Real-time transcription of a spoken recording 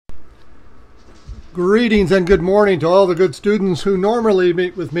Greetings and good morning to all the good students who normally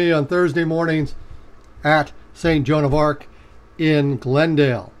meet with me on Thursday mornings at St. Joan of Arc in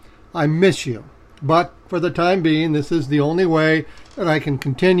Glendale. I miss you, but for the time being, this is the only way that I can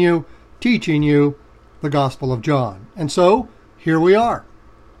continue teaching you the Gospel of John. And so, here we are,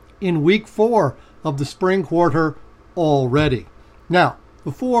 in week 4 of the spring quarter already. Now,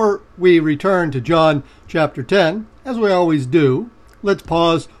 before we return to John chapter 10, as we always do, let's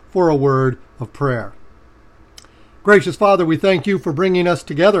pause for a word of prayer. Gracious Father, we thank you for bringing us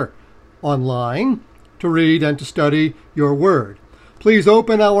together online to read and to study your word. Please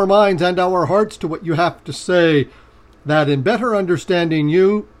open our minds and our hearts to what you have to say, that in better understanding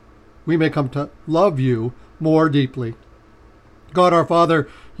you, we may come to love you more deeply. God our Father,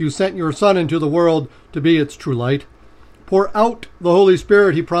 you sent your Son into the world to be its true light. Pour out the Holy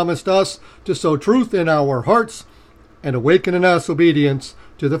Spirit he promised us to sow truth in our hearts and awaken in us obedience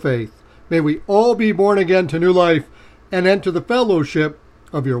to the faith. May we all be born again to new life and enter the fellowship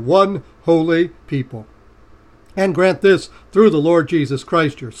of your one holy people. And grant this through the Lord Jesus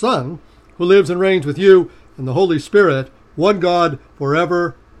Christ, your Son, who lives and reigns with you and the Holy Spirit, one God,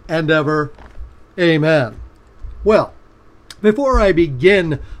 forever and ever. Amen. Well, before I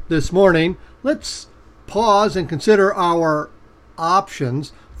begin this morning, let's pause and consider our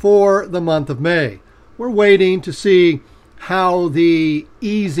options for the month of May. We're waiting to see how the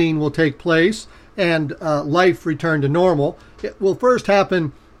easing will take place and life return to normal. It will first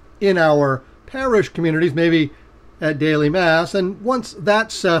happen in our parish communities, maybe at daily mass, and once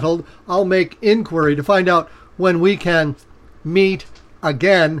that's settled, I'll make inquiry to find out when we can meet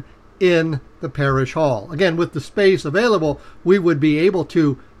again in the parish hall. Again, with the space available, we would be able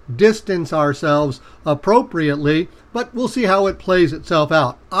to distance ourselves appropriately, but we'll see how it plays itself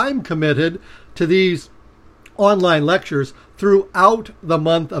out. I'm committed to these online lectures throughout the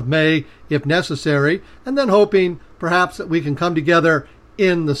month of May, if necessary, and then hoping perhaps that we can come together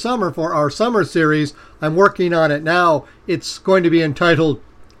in the summer for our summer series. I'm working on it now. It's going to be entitled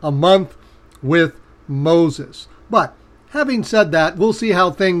A Month with Moses. But having said that, we'll see how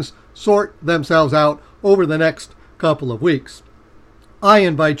things sort themselves out over the next couple of weeks. I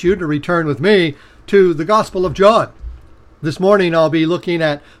invite you to return with me to the Gospel of John. This morning I'll be looking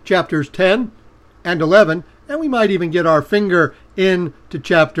at chapters 10 and 11, and we might even get our finger into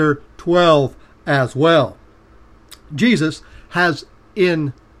chapter 12 as well. Jesus has,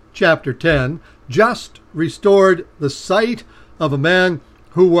 in chapter 10, just restored the sight of a man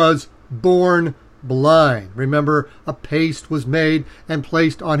who was born blind. Remember, a paste was made and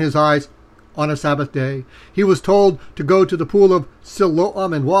placed on his eyes on a Sabbath day. He was told to go to the pool of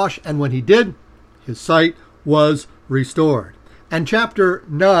Siloam and wash, and when he did, his sight was restored. And chapter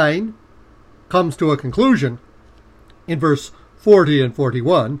 9 comes to a conclusion in verse 40 and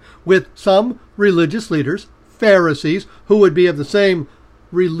 41 with some religious leaders, Pharisees, who would be of the same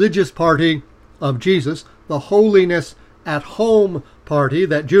religious party of Jesus, the holiness at home party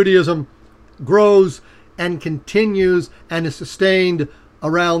that Judaism grows and continues and is sustained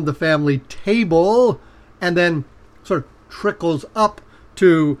around the family table and then sort of trickles up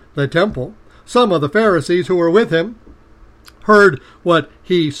to the temple. Some of the Pharisees who were with him heard what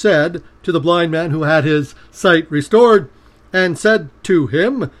he said to the blind man who had his sight restored, and said to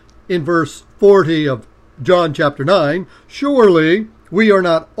him in verse 40 of John chapter 9, "Surely we are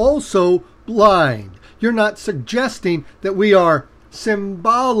not also blind." You're not suggesting that we are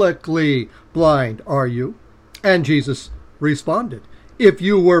symbolically blind, are you? And Jesus responded, "If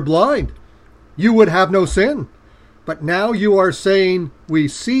you were blind, you would have no sin. But now you are saying we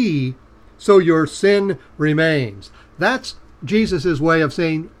see, so your sin remains." That's Jesus' way of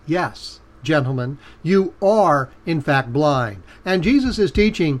saying, yes, gentlemen, you are in fact blind. And Jesus is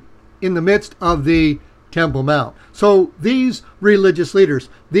teaching in the midst of the Temple Mount. So these religious leaders,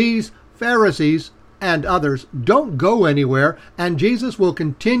 these Pharisees and others, don't go anywhere, and Jesus will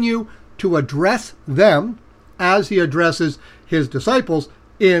continue to address them as he addresses his disciples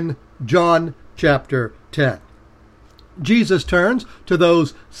in John chapter 10. Jesus turns to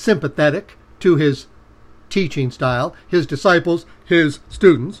those sympathetic to his teaching style, his disciples, his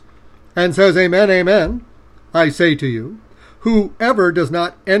students, and says, "Amen, amen, I say to you, whoever does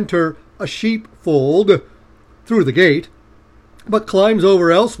not enter a sheepfold through the gate, but climbs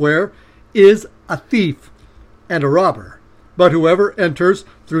over elsewhere, is a thief and a robber. But whoever enters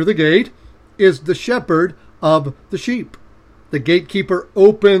through the gate is the shepherd of the sheep. The gatekeeper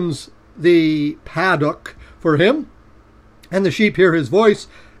opens the paddock for him, and the sheep hear his voice,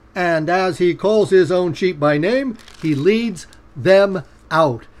 and as he calls his own sheep by name, he leads them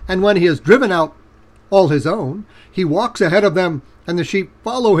out. And when he has driven out all his own, he walks ahead of them and the sheep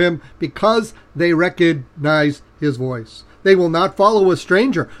follow him because they recognize his voice. They will not follow a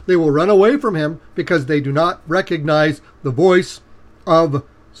stranger. They will run away from him because they do not recognize the voice of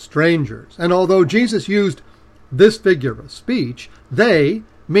strangers. And although Jesus used this figure of speech, they,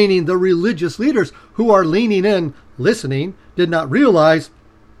 meaning the religious leaders who are leaning in, listening, did not realize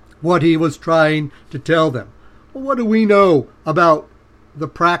what he was trying to tell them. Well, what do we know about the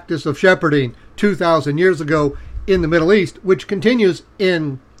practice of shepherding 2,000 years ago in the Middle East, which continues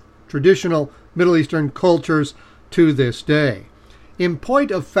in traditional Middle Eastern cultures to this day? In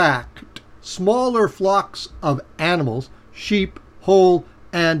point of fact, smaller flocks of animals, sheep, whole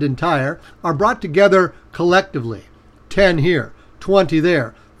and entire, are brought together collectively, 10 here, 20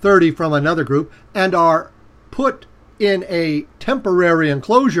 there, 30 from another group, and are put in a temporary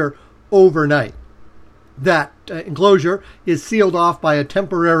enclosure overnight. That enclosure is sealed off by a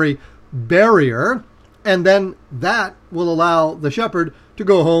temporary barrier, and then that will allow the shepherd to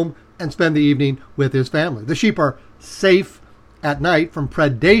go home and spend the evening with his family. The sheep are safe at night from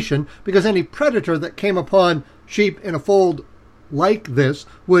predation because any predator that came upon sheep in a fold like this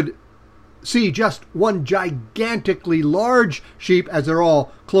would see just one gigantically large sheep as they're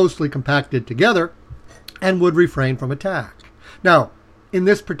all closely compacted together and would refrain from attack. Now, in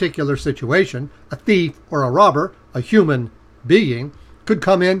this particular situation, a thief or a robber, a human being, could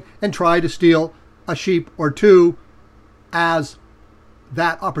come in and try to steal a sheep or two as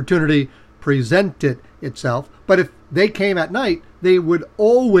that opportunity presented itself. But if they came at night, they would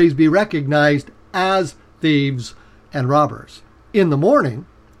always be recognized as thieves and robbers. In the morning,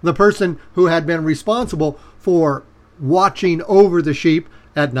 the person who had been responsible for watching over the sheep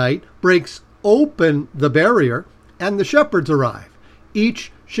at night breaks open the barrier and the shepherds arrive.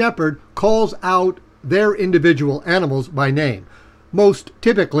 Each shepherd calls out their individual animals by name, most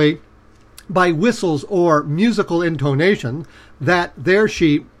typically by whistles or musical intonation that their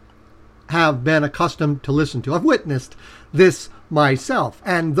sheep have been accustomed to listen to. I've witnessed this myself,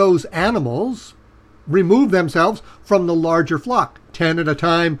 and those animals remove themselves from the larger flock, 10 at a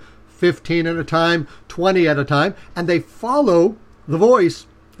time, 15 at a time, 20 at a time, and they follow the voice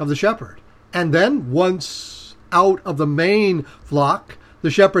of the shepherd. And then once out of the main flock, the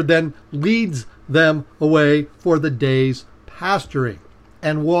shepherd then leads them away for the day's pasturing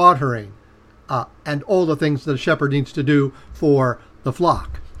and watering and all the things that a shepherd needs to do for the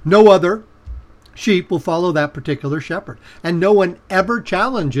flock. No other sheep will follow that particular shepherd. And no one ever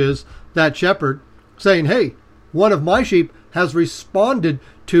challenges that shepherd saying, hey, one of my sheep has responded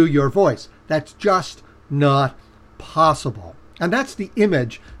to your voice. That's just not possible. And that's the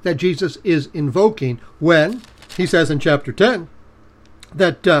image that Jesus is invoking when he says in chapter 10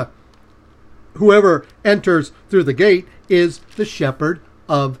 that whoever enters through the gate is the shepherd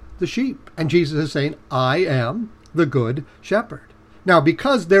of the sheep. And Jesus is saying, I am the good shepherd. Now,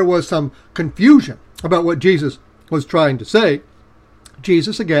 because there was some confusion about what Jesus was trying to say,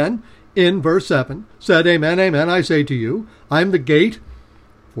 Jesus again, in verse 7, said, Amen, amen, I say to you, I am the gate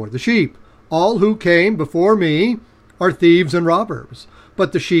for the sheep. All who came before me are thieves and robbers,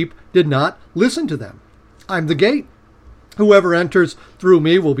 but the sheep did not listen to them. I'm the gate. Whoever enters through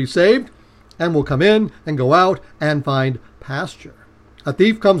me will be saved and will come in and go out and find pasture. A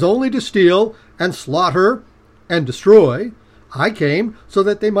thief comes only to steal and slaughter and destroy. I came so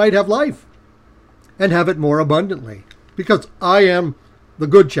that they might have life and have it more abundantly, because I am the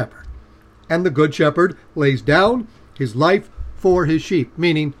good shepherd. And the good shepherd lays down his life for his sheep,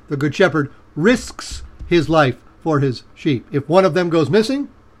 meaning the good shepherd risks his life for his sheep. If one of them goes missing,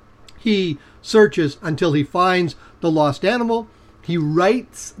 he searches until he finds the lost animal. He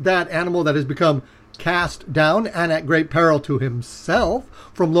rights that animal that has become cast down and at great peril to himself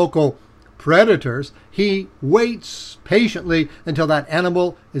from local predators. He waits patiently until that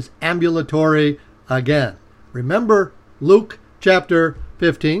animal is ambulatory again. Remember Luke chapter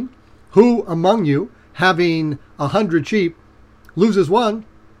 15. Who among you, having 100 sheep, loses one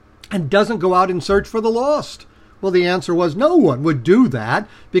and doesn't go out and search for the lost? Well, the answer was no one would do that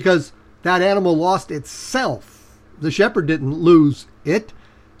because that animal lost itself. The shepherd didn't lose it.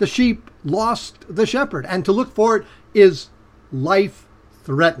 The sheep lost the shepherd. And to look for it is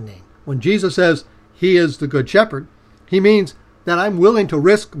life-threatening. When Jesus says he is the good shepherd, he means that I'm willing to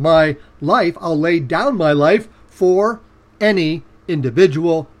risk my life. I'll lay down my life for any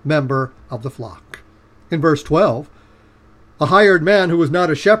individual member of the flock. In verse 12, a hired man who is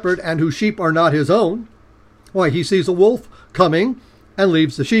not a shepherd and whose sheep are not his own, why, he sees a wolf coming and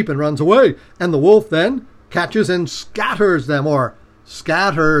leaves the sheep and runs away. And the wolf then catches and scatters them,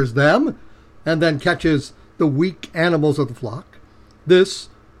 and then catches the weak animals of the flock. This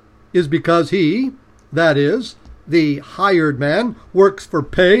is because he, that is, the hired man works for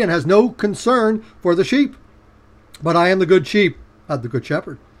pay and has no concern for the sheep. But I am the good sheep of the good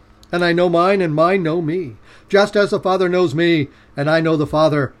shepherd, and I know mine, and mine know me, just as the Father knows me, and I know the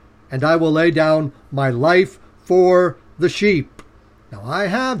Father, and I will lay down my life for the sheep. Now I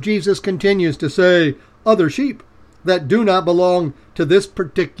have, Jesus continues to say, other sheep that do not belong to this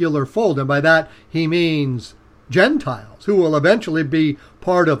particular fold, and by that he means Gentiles, who will eventually be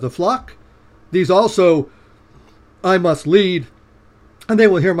part of the flock. These also I must lead, and they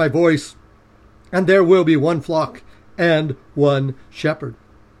will hear my voice, and there will be one flock and one shepherd.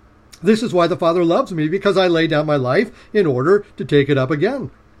 This is why the Father loves me, because I lay down my life in order to take it up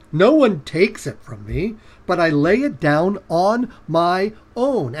again. No one takes it from me, but I lay it down on my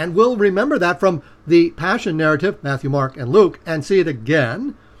own. And we'll remember that from the Passion narrative, Matthew, Mark, and Luke, and see it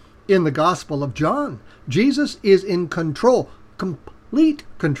again in the Gospel of John. Jesus is in control, complete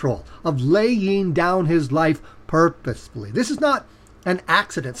control, of laying down his life purposefully. This is not an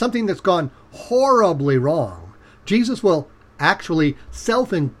accident, something that's gone horribly wrong. Jesus will actually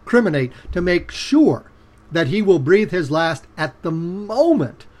self-incriminate to make sure that he will breathe his last at the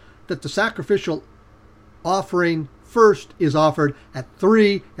moment that the sacrificial offering first is offered at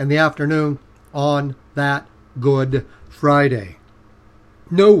 3 in the afternoon on that Good Friday.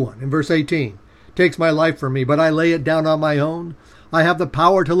 No one, in verse 18, takes my life from me, but I lay it down on my own. I have the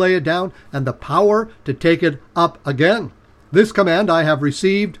power to lay it down and the power to take it up again. This command I have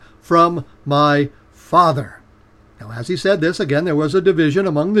received from my Father. Now, as he said this, again, there was a division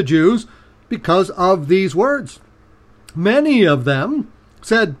among the Jews because of these words. Many of them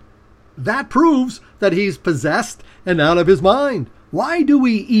said, that proves that he's possessed and out of his mind. Why do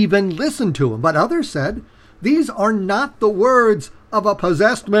we even listen to him? But others said, these are not the words of a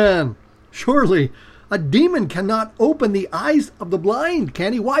possessed man. Surely a demon cannot open the eyes of the blind,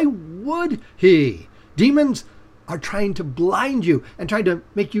 can he? Why would he? Demons are trying to blind you and trying to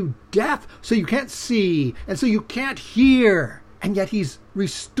make you deaf so you can't see and so you can't hear. And yet he's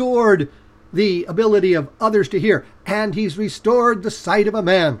restored the ability of others to hear, and he's restored the sight of a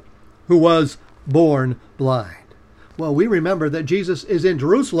man who was born blind. Well, we remember that Jesus is in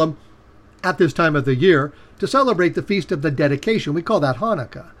Jerusalem at this time of the year to celebrate the Feast of the Dedication. We call that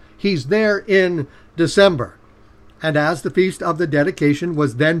Hanukkah. He's there in December. And as the Feast of the Dedication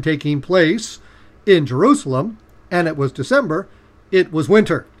was then taking place in Jerusalem, and it was December, it was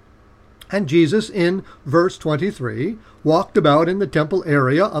winter. And Jesus, in verse 23, walked about in the temple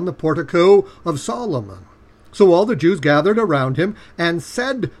area on the portico of Solomon. So all the Jews gathered around him and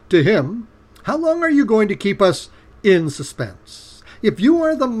said to him, how long are you going to keep us in suspense? If you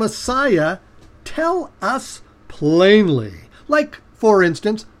are the Messiah, tell us plainly. Like, for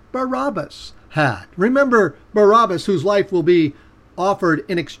instance, Barabbas had. Remember Barabbas, whose life will be offered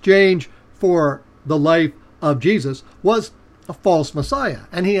in exchange for the life of Jesus, was a false Messiah.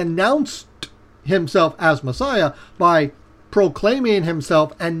 And he announced himself as Messiah by proclaiming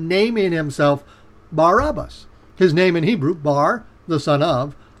himself and naming himself Barabbas. His name in Hebrew, Bar, the son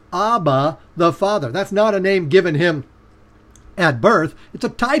of, Abba, the father. That's not a name given him at birth. It's a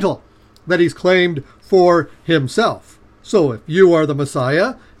title that he's claimed for himself. So if you are the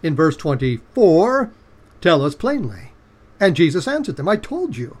Messiah, in verse 24, tell us plainly. And Jesus answered them, I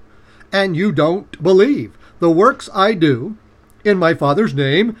told you, and you don't believe. The works I do in my Father's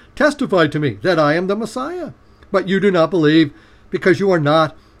name testify to me that I am the Messiah. But you do not believe because you are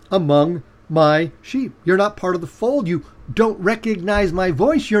not among my sheep. You're not part of the fold. You don't recognize my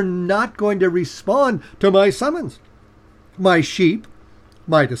voice. You're not going to respond to my summons. My sheep,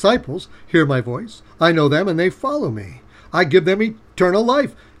 my disciples, hear my voice. I know them and they follow me. I give them eternal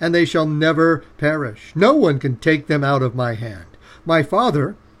life and they shall never perish. No one can take them out of my hand. My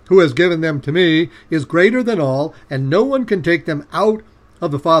Father, who has given them to me, is greater than all, and no one can take them out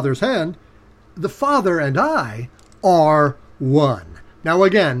of the Father's hand. The Father and I are one. Now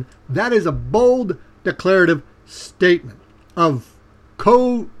again, that is a bold declarative statement of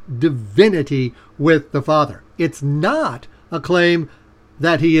co-divinity with the Father. It's not a claim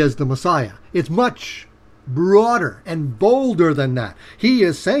that he is the Messiah. It's much broader and bolder than that. He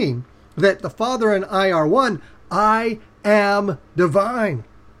is saying that the Father and I are one. I am divine.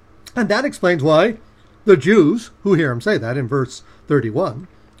 And that explains why the Jews, who hear him say that in verse 31,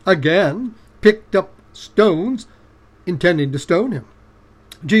 again picked up stones intending to stone him.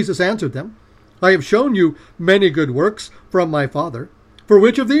 Jesus answered them, I have shown you many good works from my Father. For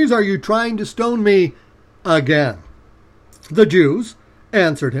which of these are you trying to stone me again? The Jews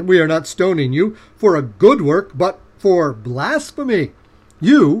answered him, we are not stoning you for a good work, but for blasphemy.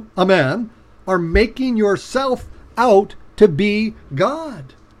 You, a man, are making yourself out to be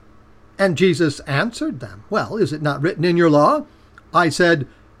God. And Jesus answered them, well, is it not written in your law? I said,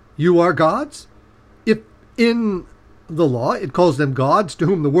 you are gods? If in the law it calls them gods to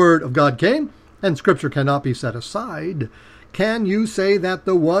whom the word of God came, and Scripture cannot be set aside, can you say that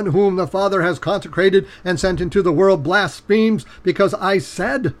the one whom the Father has consecrated and sent into the world blasphemes because I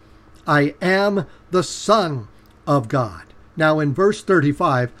said, I am the Son of God? Now in verse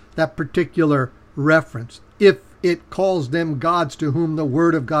 35, that particular reference, if it calls them gods to whom the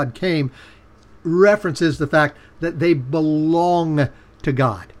word of God came, references the fact that they belong to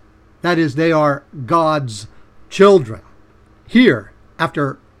God. That is, they are God's children. Here,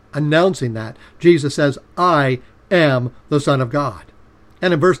 after announcing that, Jesus says, I am the Son of God.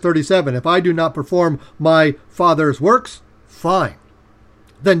 And in verse 37, if I do not perform my Father's works, fine,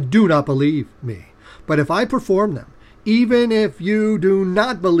 then do not believe me. But if I perform them, even if you do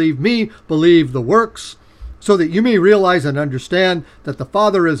not believe me, believe the works, so that you may realize and understand that the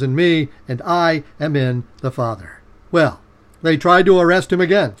Father is in me and I am in the Father. Well, they tried to arrest him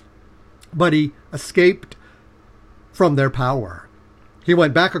again, but he escaped from their power. He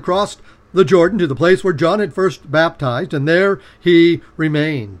went back across the Jordan to the place where John had first baptized, and there he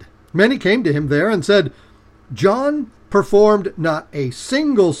remained. Many came to him there and said, John performed not a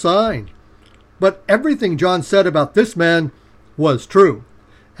single sign, but everything John said about this man was true.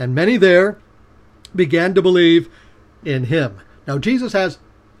 And many there began to believe in him. Now Jesus has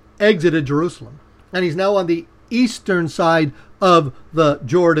exited Jerusalem, and he's now on the eastern side of the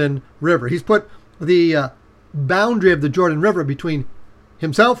Jordan River. He's put the boundary of the Jordan River between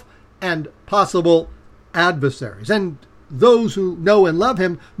himself and possible adversaries. And those who know and love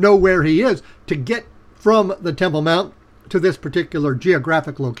him know where he is. To get from the Temple Mount to this particular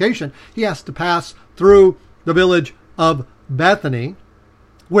geographic location, he has to pass through the village of Bethany,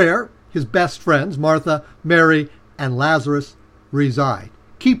 where his best friends, Martha, Mary, and Lazarus, reside.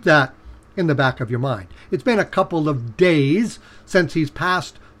 Keep that in the back of your mind. It's been a couple of days since he's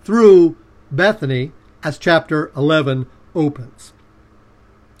passed through Bethany as chapter 11 opens.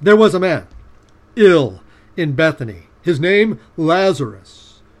 There was a man ill in Bethany, his name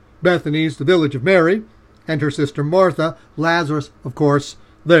Lazarus. Bethany's the village of Mary and her sister Martha. Lazarus, of course,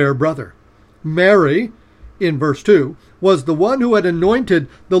 their brother. Mary, in verse 2, was the one who had anointed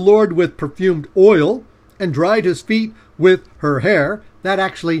the Lord with perfumed oil and dried his feet with her hair. That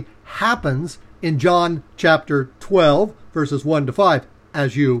actually happens in John chapter 12, verses 1 to 5,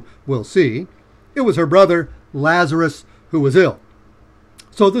 as you will see. It was her brother Lazarus who was ill.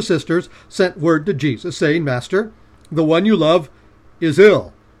 So the sisters sent word to Jesus, saying, Master, the one you love is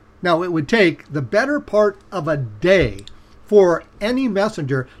ill. Now it would take the better part of a day for any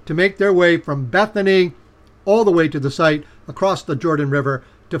messenger to make their way from Bethany all the way to the site across the Jordan River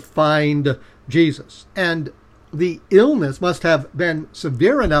to find Jesus. And the illness must have been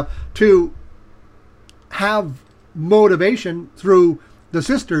severe enough to have motivation through the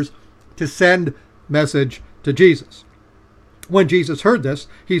sisters to send message to Jesus. When Jesus heard this,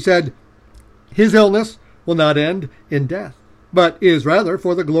 he said, his illness will not end in death, but is rather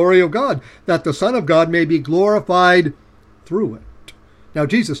for the glory of God, that the Son of God may be glorified through it. Now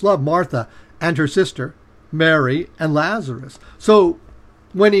Jesus loved Martha and her sister, Mary and Lazarus. So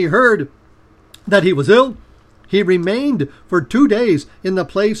when he heard that he was ill, he remained for 2 days in the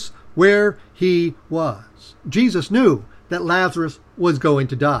place where he was. Jesus knew that Lazarus was going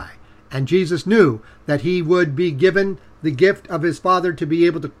to die, and Jesus knew that he would be given the gift of his Father to be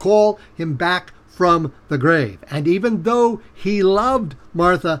able to call him back from the grave. And even though he loved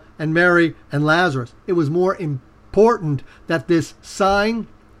Martha and Mary and Lazarus, it was more important that this sign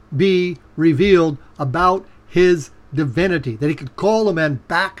be revealed about his divinity, that he could call a man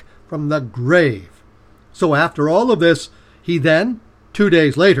back from the grave. So after all of this, he then, 2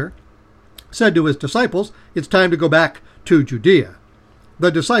 days later, said to his disciples, it's time to go back to Judea. The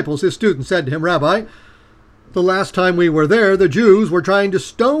disciples, his students, said to him, Rabbi, the last time we were there, the Jews were trying to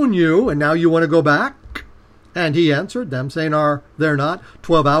stone you, and now you want to go back? And he answered them, saying, Are there not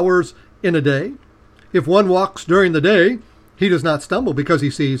 12 hours in a day? If one walks during the day, he does not stumble because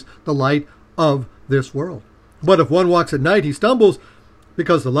he sees the light of this world. But if one walks at night, he stumbles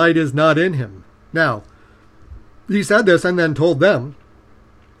because the light is not in him. Now, he said this and then told them,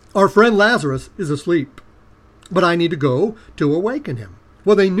 Our friend Lazarus is asleep, but I need to go to awaken him.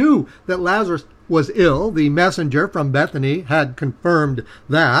 Well, they knew that Lazarus was ill. The messenger from Bethany had confirmed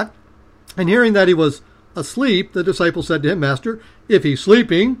that. And hearing that he was asleep, the disciples said to him, Master, if he's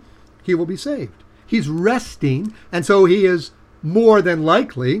sleeping, he will be saved. He's resting, and so he is more than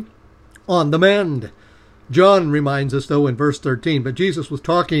likely on the mend. John reminds us, though, in verse 13, but Jesus was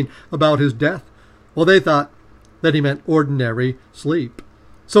talking about his death. Well, they thought that he meant ordinary sleep.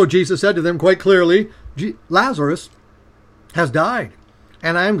 So Jesus said to them quite clearly, Lazarus has died,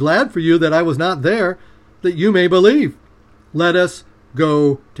 and I am glad for you that I was not there, that you may believe. Let us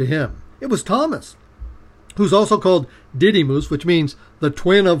go to him. It was Thomas, who's also called Didymus, which means the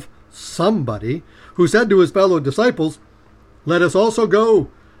twin of somebody, who said to his fellow disciples, let us also go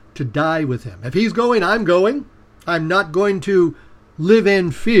to die with him. If he's going, I'm going. I'm not going to live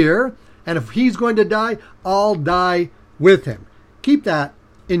in fear. And if he's going to die, I'll die with him. Keep that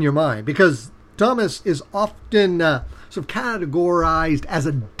in your mind, because Thomas is often sort of categorized as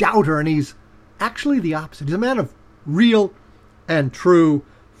a doubter, and he's actually the opposite. He's a man of real and true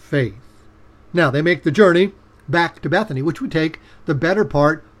faith. Now, they make the journey back to Bethany, which would take the better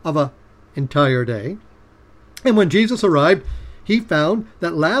part of an entire day. And when Jesus arrived, he found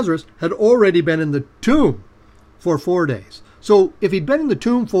that Lazarus had already been in the tomb for 4 days. So if he'd been in the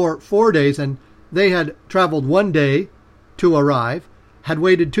tomb for 4 days and they had traveled 1 day to arrive, had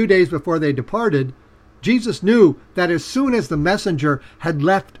waited 2 days before they departed, Jesus knew that as soon as the messenger had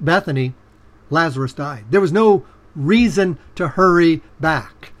left Bethany, Lazarus died. There was no reason to hurry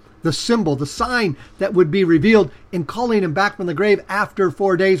back. The symbol, the sign that would be revealed in calling him back from the grave after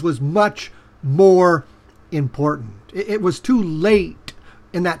 4 days was much more important. It was too late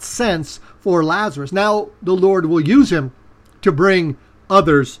in that sense for Lazarus. Now the Lord will use him to bring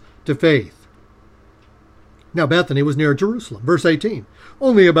others to faith. Now Bethany was near Jerusalem. Verse 18,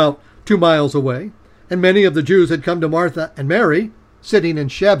 only about 2 miles away. And many of the Jews had come to Martha and Mary, sitting in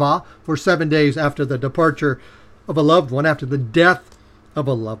Sheba for 7 days after the departure of a loved one, after the death of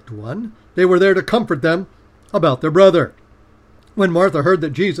a loved one. They were there to comfort them about their brother. When Martha heard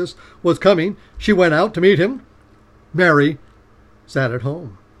that Jesus was coming, she went out to meet him. Mary sat at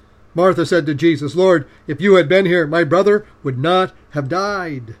home. Martha said to Jesus, Lord, if you had been here, my brother would not have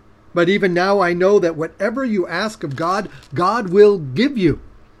died. But even now I know that whatever you ask of God, God will give you.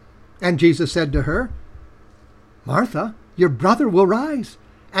 And Jesus said to her, Martha, your brother will rise.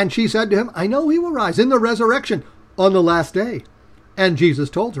 And she said to him, I know he will rise in the resurrection on the last day. And Jesus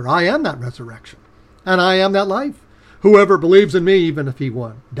told her, I am that resurrection, and I am that life. Whoever believes in me, even if he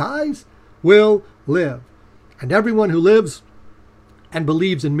dies, will live. And everyone who lives and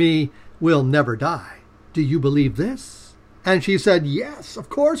believes in me will never die. Do you believe this? And she said, yes, of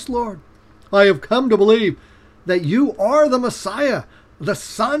course, Lord. I have come to believe that you are the Messiah, the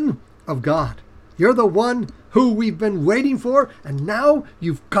Son of God. You're the one who we've been waiting for, and now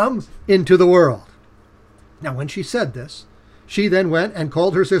you've come into the world. Now, when she said this, she then went and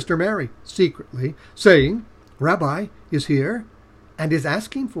called her sister Mary secretly, saying, Rabbi is here and is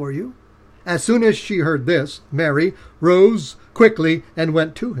asking for you. As soon as she heard this, Mary rose quickly and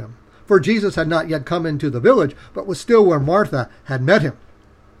went to him. For Jesus had not yet come into the village, but was still where Martha had met him.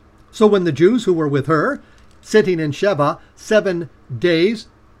 So when the Jews who were with her, sitting in Sheba 7 days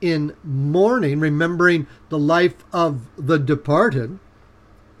in mourning, remembering the life of the departed,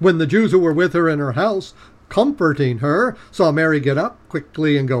 when the Jews who were with her in her house, comforting her, saw Mary get up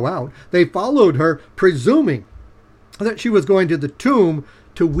quickly and go out, they followed her, presuming that she was going to the tomb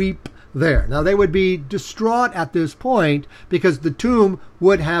to weep there. Now they would be distraught at this point because the tomb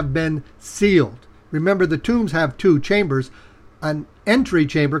would have been sealed. Remember, the tombs have 2 chambers, an entry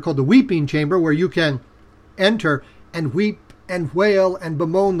chamber called the weeping chamber, where you can enter and weep and wail and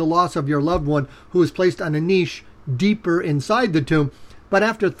bemoan the loss of your loved one who is placed on a niche deeper inside the tomb. But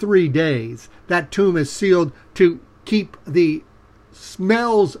after 3 days, that tomb is sealed to keep the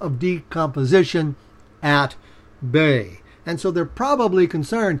smells of decomposition at bay. And so they're probably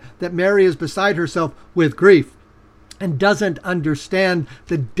concerned that Mary is beside herself with grief and doesn't understand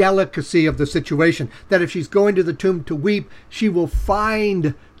the delicacy of the situation. That if she's going to the tomb to weep, she will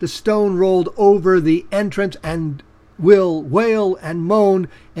find the stone rolled over the entrance and will wail and moan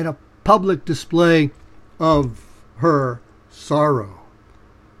in a public display of her sorrow.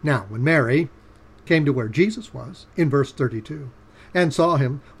 Now, when Mary came to where Jesus was, in verse 32, and saw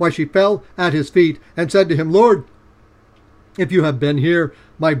him, why, she fell at his feet and said to him, Lord, if you had been here,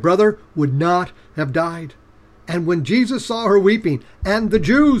 my brother would not have died. And when Jesus saw her weeping, and the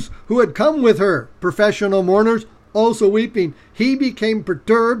Jews who had come with her, professional mourners, also weeping, he became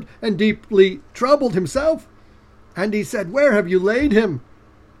perturbed and deeply troubled himself. And he said, Where have you laid him?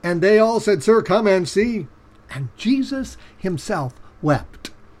 And they all said, Sir, come and see. And Jesus himself wept.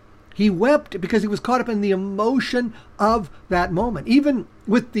 He wept because he was caught up in the emotion of that moment, even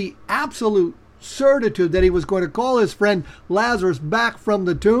with the absolute certitude that he was going to call his friend Lazarus back from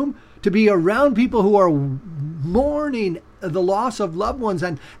the tomb. To be around people who are mourning the loss of loved ones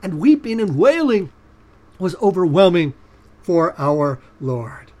and weeping and wailing was overwhelming for our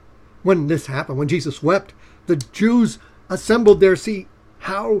Lord. When this happened, when Jesus wept, the Jews assembled there. See,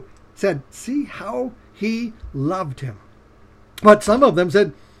 see how he loved him. But some of them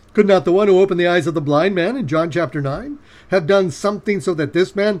said, could not the one who opened the eyes of the blind man in John chapter 9 have done something so that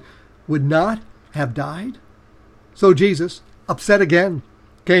this man would not have died? So Jesus, upset again,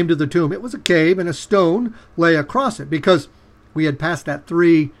 came to the tomb. It was a cave, and a stone lay across it because we had passed that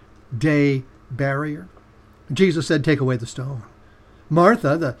 3-day barrier. Jesus said, take away the stone.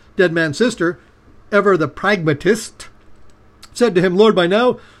 Martha, the dead man's sister, ever the pragmatist, said to him, Lord, by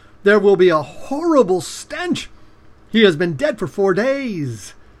now there will be a horrible stench. He has been dead for 4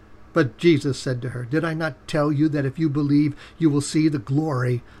 days. But Jesus said to her, did I not tell you that if you believe, you will see the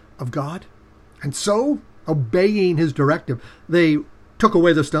glory of God? And so, obeying his directive, they took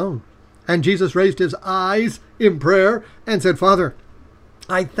away the stone. And Jesus raised his eyes in prayer and said, Father,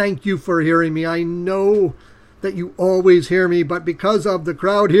 I thank you for hearing me. I know that you always hear me, but because of the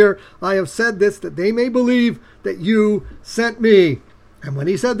crowd here, I have said this, that they may believe that you sent me. And when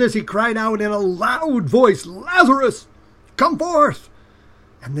he said this, he cried out in a loud voice, Lazarus, come forth!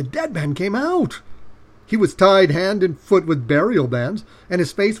 And the dead man came out. He was tied hand and foot with burial bands, and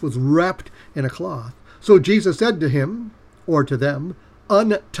his face was wrapped in a cloth. So Jesus said to him, or to them,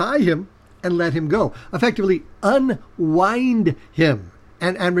 untie him and let him go. Effectively, unwind him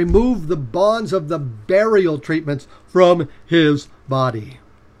and remove the bonds of the burial treatments from his body.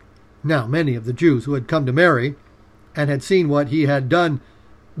 Now, many of the Jews who had come to Mary and had seen what he had done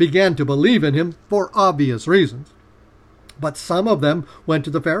began to believe in him for obvious reasons. But some of them went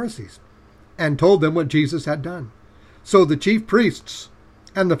to the Pharisees and told them what Jesus had done. So the chief priests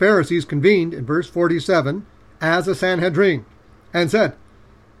and the Pharisees convened in verse 47 as a Sanhedrin and said,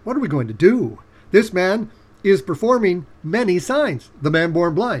 what are we going to do? This man is performing many signs. The man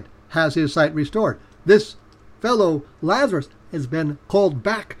born blind has his sight restored. This fellow Lazarus has been called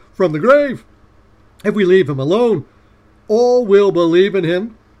back from the grave. If we leave him alone, all will believe in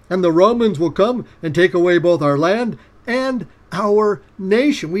him, and the Romans will come and take away both our land and our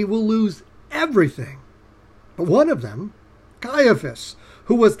nation. We will lose everything. But one of them, Caiaphas,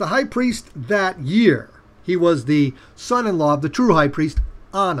 who was the high priest that year, he was the son-in-law of the true high priest,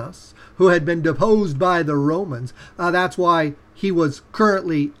 Annas, who had been deposed by the Romans. That's why he was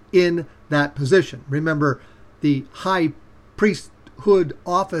currently in that position. Remember, the high priesthood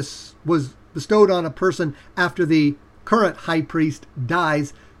office was bestowed on a person after the current high priest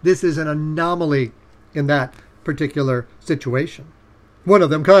dies. This is an anomaly in that particular situation. One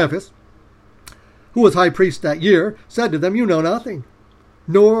of them, Caiaphas, who was high priest that year, said to them, you know nothing,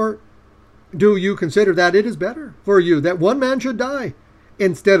 nor do you consider that it is better for you that one man should die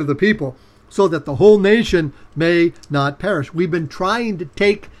instead of the people, so that the whole nation may not perish. We've been trying to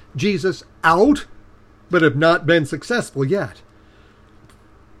take Jesus out, but have not been successful yet.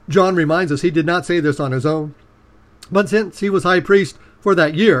 John reminds us he did not say this on his own, but since he was high priest for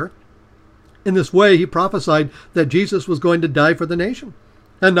that year, in this way he prophesied that Jesus was going to die for the nation,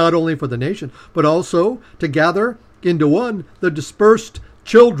 and not only for the nation, but also to gather into one the dispersed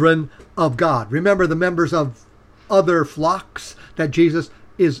children of God. Remember the members of other flocks that Jesus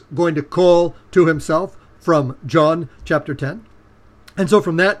is going to call to himself from John chapter 10. And so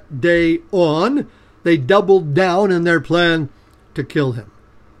from that day on, they doubled down in their plan to kill him,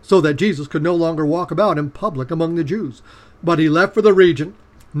 so that Jesus could no longer walk about in public among the Jews. But he left for the region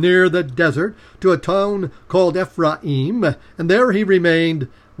near the desert to a town called Ephraim, and there he remained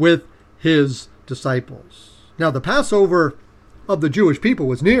with his disciples. Now the Passover of the Jewish people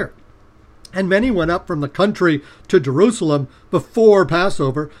was near, and many went up from the country to Jerusalem before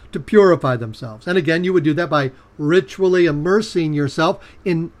Passover to purify themselves. And again, you would do that by ritually immersing yourself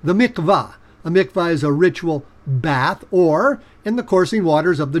in the mikvah. A mikvah is a ritual bath, or in the coursing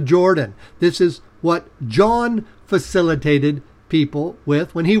waters of the Jordan. This is what John facilitated people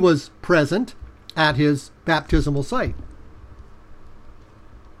with when he was present at his baptismal site.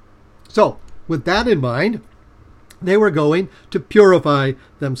 So, with that in mind, they were going to purify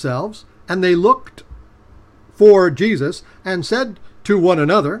themselves, and they looked for Jesus and said to one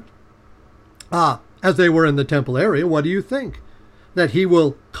another, as they were in the temple area, what do you think? That he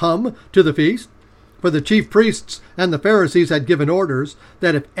will come to the feast? For the chief priests and the Pharisees had given orders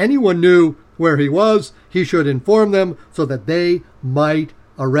that if anyone knew where he was, he should inform them so that they might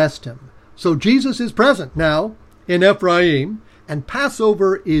arrest him. So Jesus is present now in Ephraim, and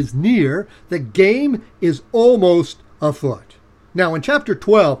Passover is near. The game is almost afoot. Now in chapter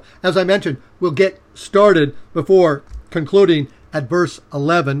 12, as I mentioned, we'll get started before concluding at verse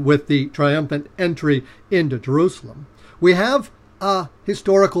 11 with the triumphant entry into Jerusalem. We have a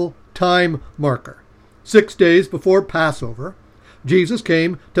historical time marker. 6 days before Passover, Jesus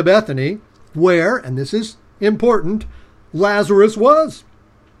came to Bethany, where, and this is important, Lazarus was.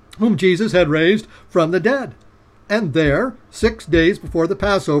 whom Jesus had raised from the dead. And there, 6 days before the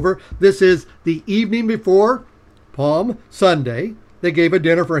Passover, this is the evening before Palm Sunday, they gave a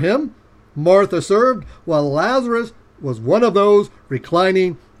dinner for him. Martha served, while Lazarus was one of those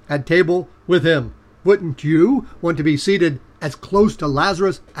reclining at table with him. Wouldn't you want to be seated as close to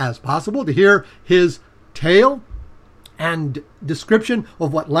Lazarus as possible to hear his tale and description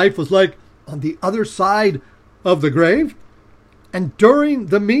of what life was like on the other side of the grave? And during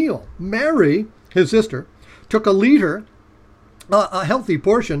the meal, Mary, his sister, took a healthy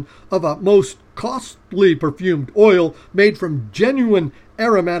portion of a most costly perfumed oil made from genuine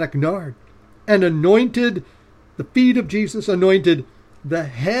aromatic nard, and anointed the feet of Jesus, anointed the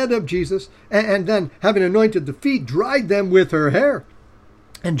head of Jesus, and then, having anointed the feet, dried them with her hair.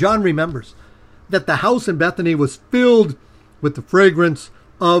 And John remembers that the house in Bethany was filled with the fragrance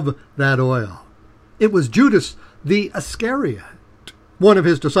of that oil. It was Judas the Iscariot, one of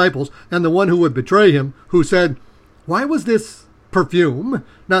his disciples, and the one who would betray him, who said, "Why was this perfume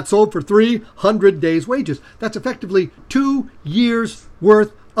not sold for 300 days' wages?" That's effectively 2 years'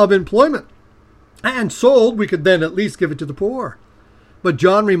 worth of employment. And sold, we could then at least give it to the poor. But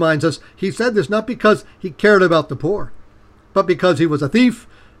John reminds us he said this not because he cared about the poor, but because he was a thief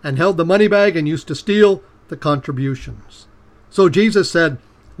and held the money bag and used to steal the contributions. So Jesus said,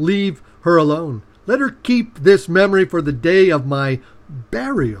 "Leave her alone. Let her keep this memory for the day of my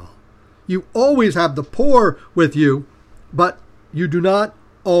burial. You always have the poor with you, but you do not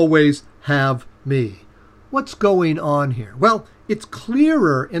always have me." What's going on here? Well, it's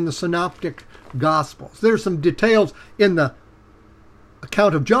clearer in the Synoptic Gospels. There's some details in the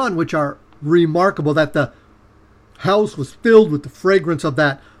account of John which are remarkable, that the house was filled with the fragrance of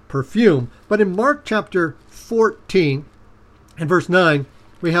that perfume. But in Mark chapter 14 and verse 9,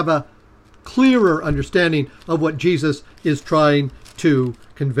 we have a clearer understanding of what Jesus is trying to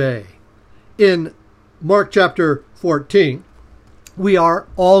convey. In Mark chapter 14, we are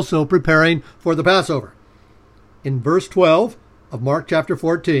also preparing for the Passover. In verse 12 of Mark chapter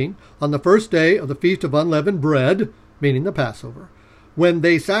 14, on the first day of the Feast of Unleavened Bread, meaning the Passover, when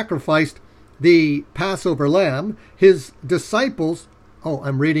they sacrificed the Passover lamb, his disciples,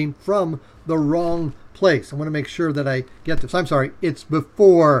 I'm reading from the wrong place. I want to make sure that I get this. I'm sorry, it's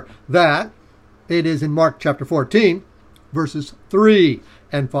before that. It is in Mark chapter 14, verses 3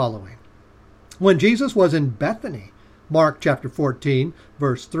 and following. When Jesus was in Bethany, Mark chapter 14,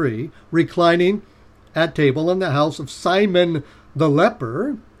 verse 3, reclining at table in the house of Simon the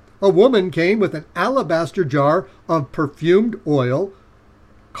leper, a woman came with an alabaster jar of perfumed oil,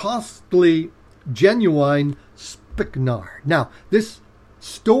 costly, genuine spikenard. Now, this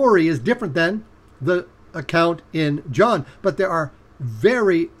story is different than the account in John, but there are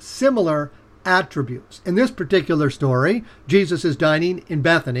very similar attributes. In this particular story, Jesus is dining in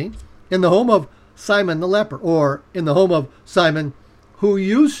Bethany in the home of Simon the leper, or in the home of Simon who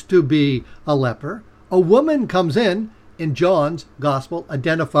used to be a leper. A woman comes in John's gospel,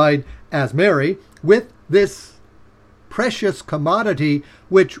 identified as Mary, with this precious commodity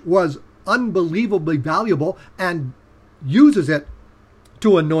which was unbelievably valuable, and uses it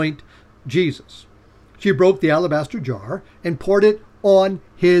to anoint Jesus. She broke the alabaster jar and poured it on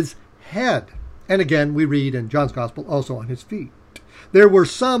his head. And again, we read in John's gospel, also on his feet. There were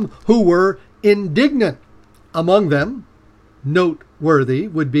some who were indignant. Among them, noteworthy,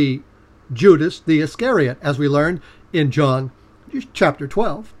 would be Judas the Iscariot, as we learn in John chapter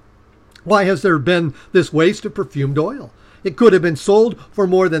 12. Why has there been this waste of perfumed oil? It could have been sold for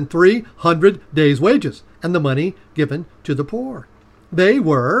more than 300 days' wages, and the money given to the poor. They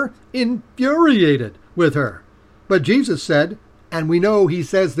were infuriated with her. But Jesus said, and we know he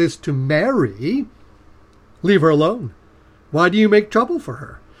says this to Mary, "Leave her alone. Why do you make trouble for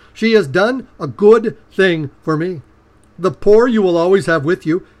her? She has done a good thing for me. The poor you will always have with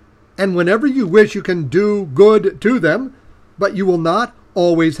you, and whenever you wish you can do good to them, but you will not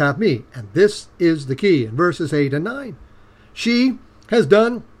always have me." And this is the key in verses 8 and 9. She has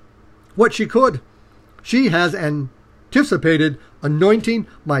done what she could. She has anticipated anointing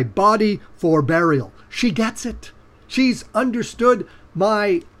my body for burial. She gets it. She's understood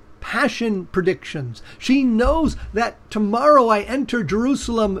my passion predictions. She knows that tomorrow I enter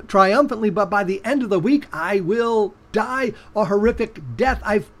Jerusalem triumphantly, but by the end of the week I will die a horrific death.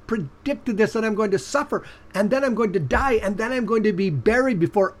 I've predicted this, that I'm going to suffer, and then I'm going to die, and then I'm going to be buried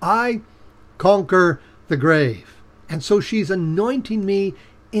before I conquer the grave. And so she's anointing me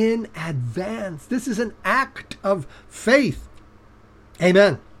in advance. This is an act of faith.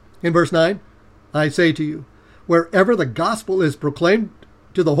 Amen. In verse 9, I say to you, wherever the gospel is proclaimed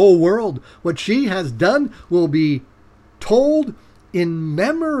to the whole world, what she has done will be told in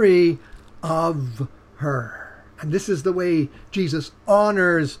memory of her. And this is the way Jesus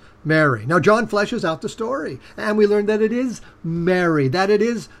honors Mary. Now, John fleshes out the story, and we learn that it is Mary, that it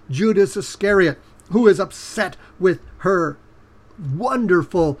is Judas Iscariot who is upset with her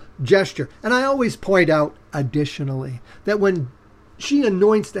wonderful gesture. And I always point out additionally that when she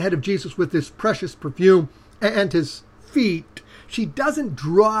anoints the head of Jesus with this precious perfume and his feet, she doesn't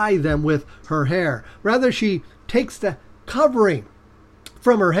dry them with her hair. Rather, she takes the covering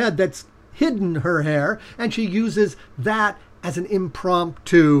from her head that's hidden her hair, and she uses that as an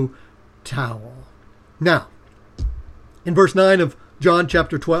impromptu towel. Now, in verse 9 of John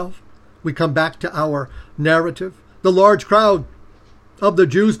chapter 12, we come back to our narrative. The large crowd of the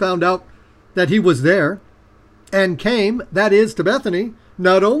Jews found out that he was there and came, that is, to Bethany,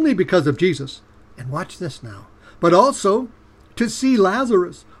 not only because of Jesus, and watch this now, but also to see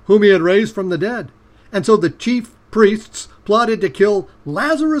Lazarus, whom he had raised from the dead. And so the chief priests plotted to kill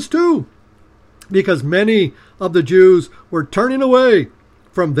Lazarus too, because many of the Jews were turning away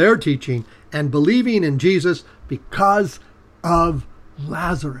from their teaching and believing in Jesus because of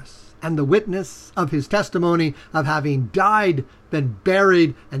Lazarus and the witness of his testimony of having died, been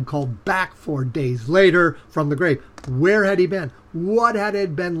buried, and called back 4 days later from the grave. Where had he been? What had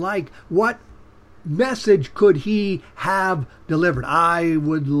it been like? What message could he have delivered? I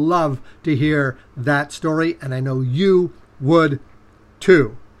would love to hear that story, and I know you would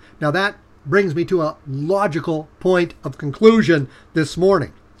too. Now that brings me to a logical point of conclusion this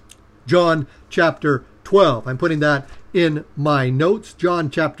morning. John chapter 12. I'm putting that in my notes. John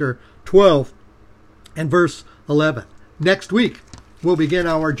chapter 12 and verse 11. Next week, we'll begin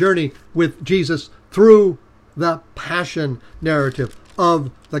our journey with Jesus through the passion narrative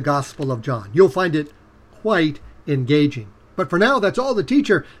of the Gospel of John. You'll find it quite engaging. But for now, that's all the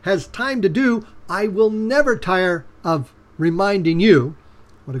teacher has time to do. I will never tire of reminding you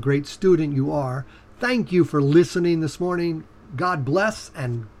what a great student you are. Thank you for listening this morning. God bless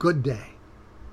and good day.